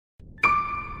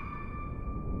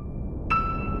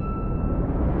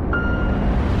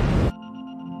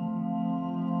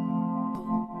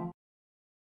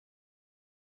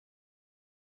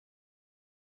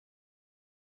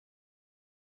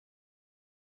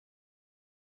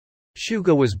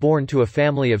Suga was born to a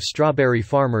family of strawberry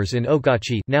farmers in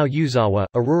Ogachi, now Yuzawa,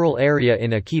 a rural area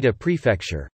in Akita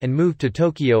Prefecture, and moved to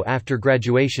Tokyo after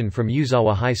graduation from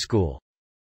Yuzawa High School.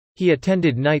 He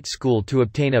attended night school to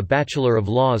obtain a Bachelor of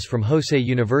Laws from Hosei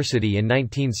University in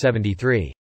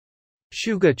 1973.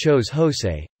 Suga chose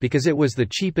Hosei, because it was the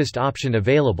cheapest option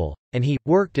available, and he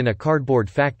worked in a cardboard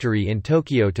factory in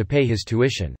Tokyo to pay his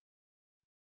tuition.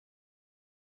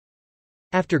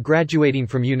 After graduating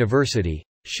from university,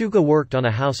 Suga worked on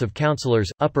a House of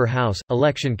Councillors, upper house,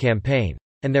 election campaign,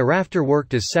 and thereafter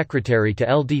worked as secretary to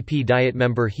LDP Diet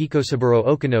member Hikosaburo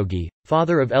Okonogi,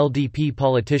 father of LDP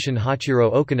politician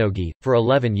Hachiro Okonogi, for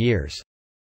 11 years.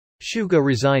 Suga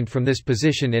resigned from this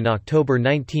position in October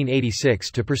 1986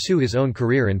 to pursue his own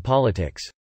career in politics.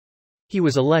 He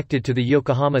was elected to the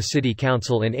Yokohama City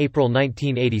Council in April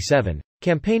 1987,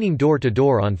 campaigning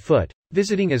door-to-door on foot,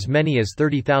 visiting as many as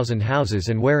 30,000 houses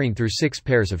and wearing through 6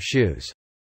 pairs of shoes.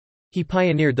 He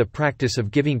pioneered the practice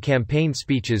of giving campaign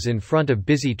speeches in front of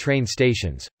busy train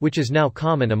stations, which is now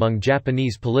common among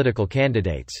Japanese political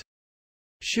candidates.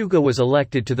 Suga was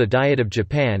elected to the Diet of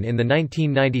Japan in the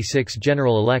 1996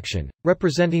 general election,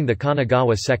 representing the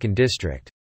Kanagawa 2nd District.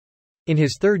 In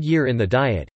his third year in the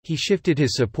Diet, he shifted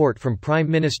his support from Prime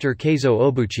Minister Keizo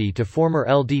Obuchi to former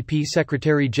LDP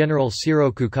Secretary-General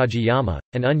Shiroku Kajiyama,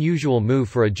 an unusual move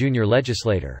for a junior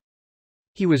legislator.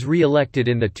 He was re-elected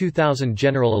in the 2000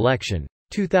 general election,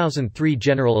 2003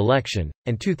 general election,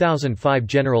 and 2005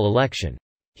 general election.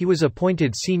 He was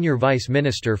appointed Senior Vice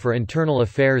Minister for Internal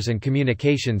Affairs and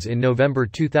Communications in November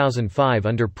 2005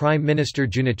 under Prime Minister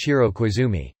Junichiro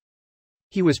Koizumi.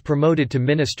 He was promoted to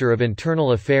Minister of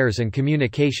Internal Affairs and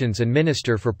Communications and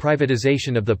Minister for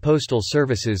Privatization of the Postal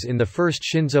Services in the first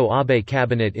Shinzo Abe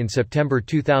cabinet in September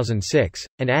 2006,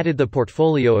 and added the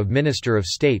portfolio of Minister of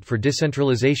State for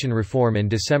Decentralization Reform in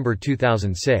December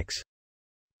 2006.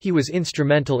 He was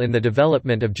instrumental in the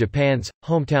development of Japan's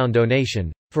hometown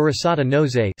donation Furasata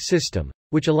Noze system,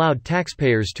 which allowed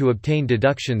taxpayers to obtain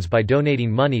deductions by donating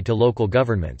money to local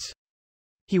governments.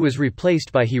 He was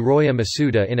replaced by Hiroya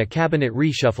Masuda in a cabinet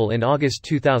reshuffle in August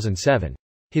 2007.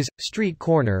 His street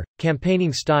corner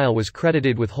campaigning style was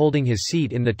credited with holding his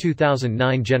seat in the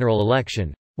 2009 general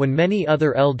election, when many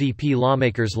other LDP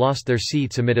lawmakers lost their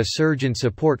seats amid a surge in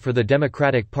support for the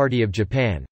Democratic Party of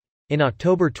Japan. In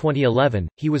October 2011,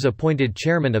 he was appointed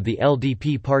chairman of the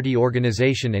LDP party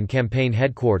organization and campaign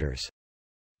headquarters.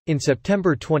 In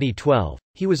September 2012,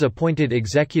 he was appointed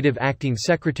Executive Acting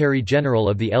Secretary-General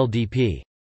of the LDP.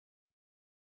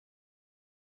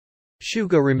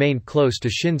 Suga remained close to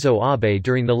Shinzo Abe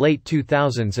during the late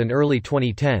 2000s and early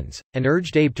 2010s, and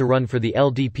urged Abe to run for the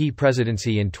LDP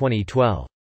presidency in 2012.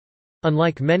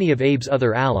 Unlike many of Abe's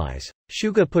other allies,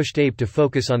 Suga pushed Abe to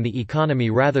focus on the economy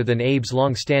rather than Abe's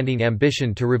long-standing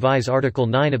ambition to revise Article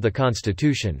 9 of the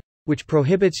Constitution, which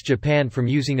prohibits Japan from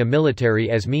using a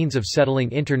military as means of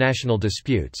settling international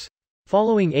disputes.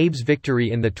 Following Abe's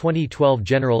victory in the 2012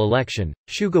 general election,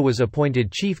 Suga was appointed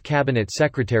Chief Cabinet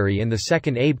Secretary in the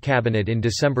second Abe cabinet in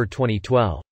December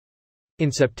 2012.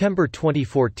 In September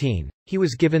 2014, he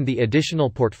was given the additional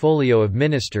portfolio of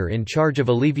Minister in charge of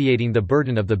alleviating the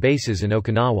burden of the bases in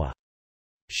Okinawa.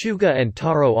 Suga and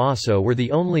Taro Aso were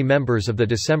the only members of the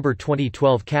December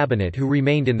 2012 cabinet who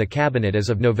remained in the cabinet as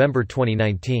of November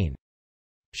 2019.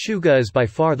 Suga is by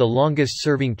far the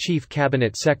longest-serving Chief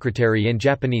Cabinet Secretary in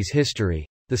Japanese history.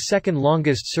 The second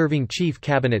longest-serving Chief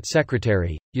Cabinet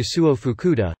Secretary, Yasuo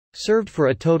Fukuda, served for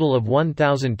a total of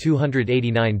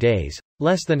 1,289 days,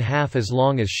 less than half as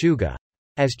long as Suga.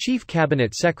 As Chief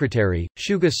Cabinet Secretary,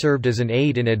 Suga served as an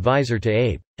aide and advisor to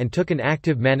Abe, and took an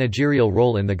active managerial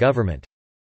role in the government.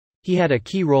 He had a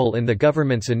key role in the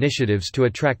government's initiatives to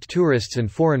attract tourists and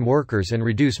foreign workers and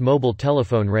reduce mobile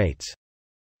telephone rates.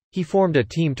 He formed a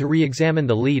team to re-examine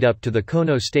the lead-up to the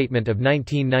Kono Statement of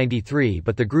 1993,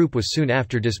 but the group was soon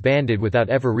after disbanded without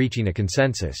ever reaching a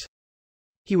consensus.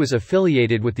 He was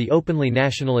affiliated with the openly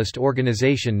nationalist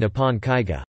organization Nippon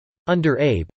Kaiga. Under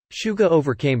Abe, Suga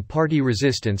overcame party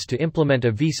resistance to implement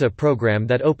a visa program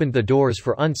that opened the doors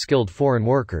for unskilled foreign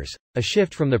workers, a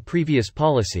shift from the previous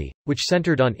policy, which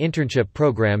centered on internship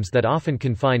programs that often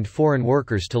confined foreign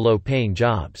workers to low-paying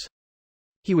jobs.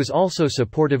 He was also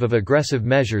supportive of aggressive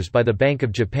measures by the Bank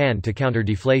of Japan to counter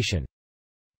deflation.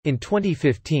 In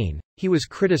 2015, he was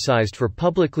criticized for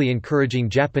publicly encouraging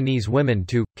Japanese women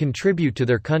to contribute to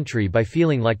their country by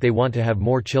feeling like they want to have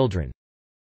more children.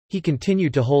 He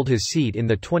continued to hold his seat in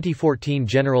the 2014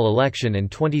 general election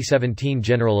and 2017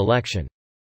 general election.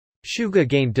 Suga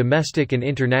gained domestic and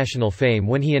international fame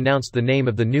when he announced the name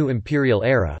of the new imperial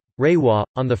era, Reiwa,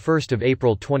 on 1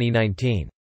 April 2019.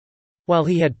 While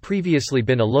he had previously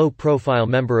been a low-profile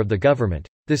member of the government,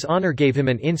 this honor gave him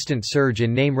an instant surge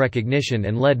in name recognition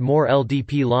and led more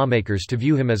LDP lawmakers to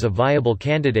view him as a viable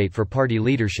candidate for party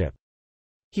leadership.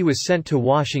 He was sent to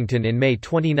Washington in May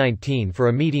 2019 for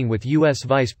a meeting with U.S.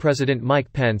 Vice President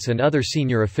Mike Pence and other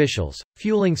senior officials,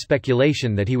 fueling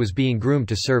speculation that he was being groomed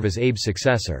to serve as Abe's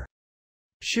successor.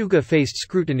 Suga faced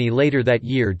scrutiny later that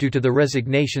year due to the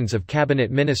resignations of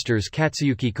cabinet ministers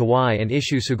Katsuyuki Kawai and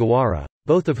Isshu Sugawara,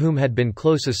 both of whom had been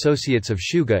close associates of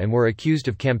Suga and were accused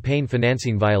of campaign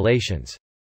financing violations.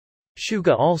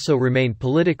 Suga also remained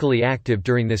politically active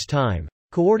during this time,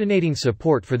 coordinating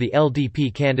support for the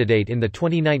LDP candidate in the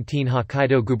 2019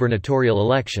 Hokkaido gubernatorial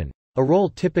election, a role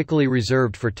typically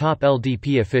reserved for top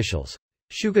LDP officials.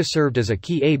 Suga served as a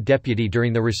key Abe deputy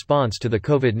during the response to the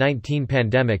COVID-19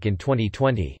 pandemic in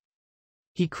 2020.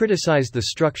 He criticized the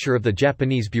structure of the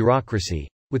Japanese bureaucracy,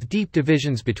 with deep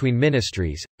divisions between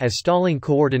ministries, as stalling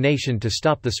coordination to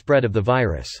stop the spread of the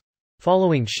virus.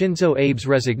 Following Shinzo Abe's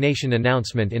resignation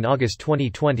announcement in August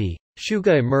 2020,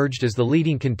 Suga emerged as the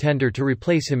leading contender to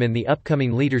replace him in the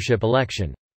upcoming leadership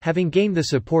election, having gained the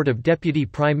support of Deputy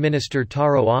Prime Minister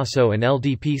Taro Aso and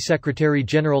LDP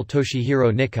Secretary-General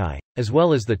Toshihiro Nikai, as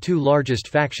well as the two largest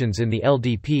factions in the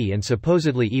LDP and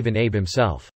supposedly even Abe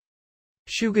himself.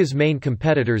 Suga's main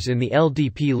competitors in the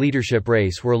LDP leadership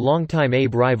race were longtime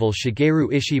Abe rival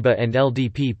Shigeru Ishiba and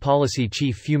LDP policy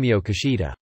chief Fumio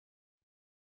Kishida.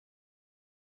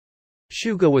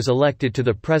 Suga was elected to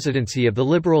the presidency of the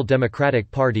Liberal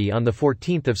Democratic Party on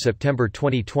 14 September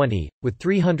 2020, with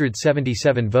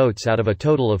 377 votes out of a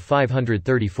total of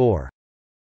 534.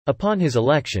 Upon his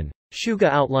election, Suga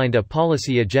outlined a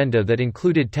policy agenda that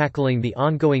included tackling the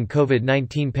ongoing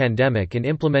COVID-19 pandemic and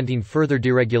implementing further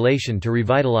deregulation to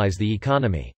revitalize the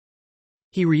economy.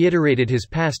 He reiterated his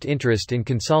past interest in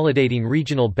consolidating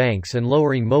regional banks and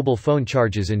lowering mobile phone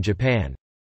charges in Japan.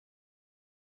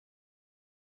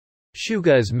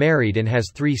 Suga is married and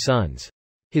has 3 sons.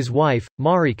 His wife,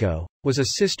 Mariko, was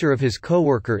a sister of his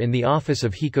co-worker in the office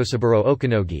of Hikosaburo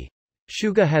Okonogi.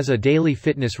 Suga has a daily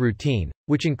fitness routine,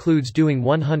 which includes doing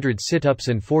 100 sit-ups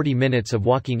and 40 minutes of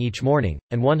walking each morning,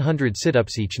 and 100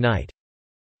 sit-ups each night.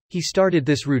 He started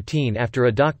this routine after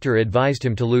a doctor advised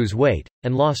him to lose weight,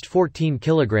 and lost 14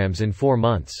 kilograms in 4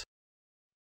 months.